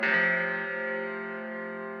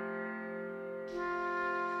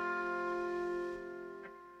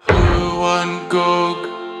one gog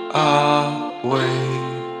away.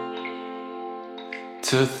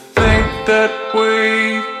 To think that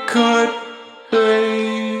we could be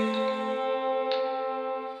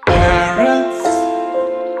parents.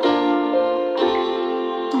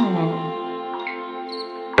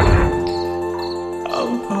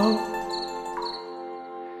 Oh, oh.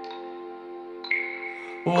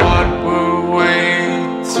 What were we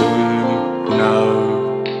to know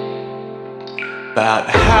about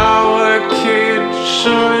how a kid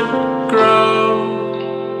should grow?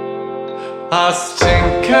 Us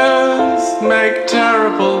tinkers make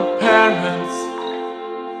terrible parents.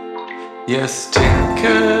 Yes,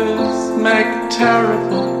 tinkers make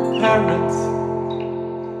terrible parents.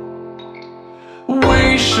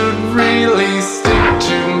 We should really stick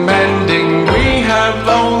to mending. We have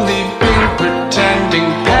only been pretending.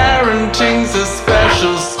 Parenting's a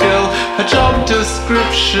special skill, a job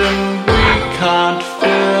description we can't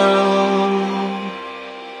fill.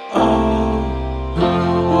 Oh, who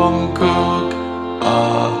won't cook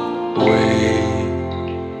are we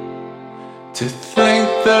to think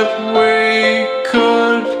that we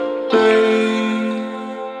could be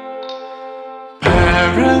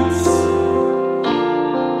parents?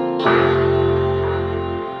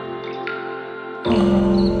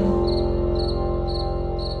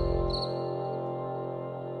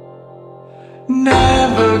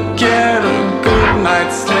 Never get a good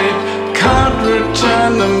night's sleep. Can't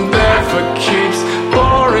return them there for keeps.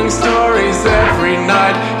 Boring stories every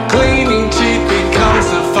night. Cleaning teeth becomes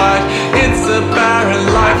a fight. It's a barren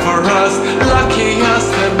life for us. Lucky us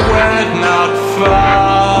that we're not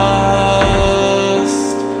fast.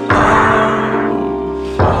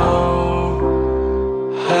 Oh,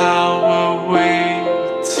 how are we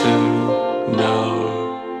to know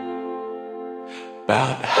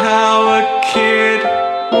about how a kid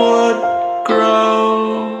would grow?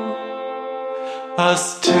 Us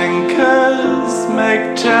tinkers make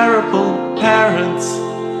terrible parents.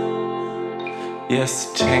 Yes,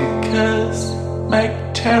 tinkers make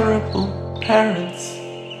terrible parents.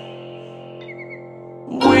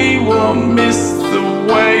 We won't miss the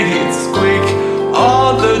way he'd squeak,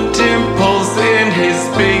 all the dimples in his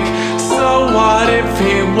beak. So what if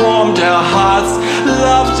he warmed our hearts,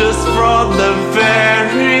 loved us from the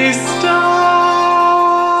very start?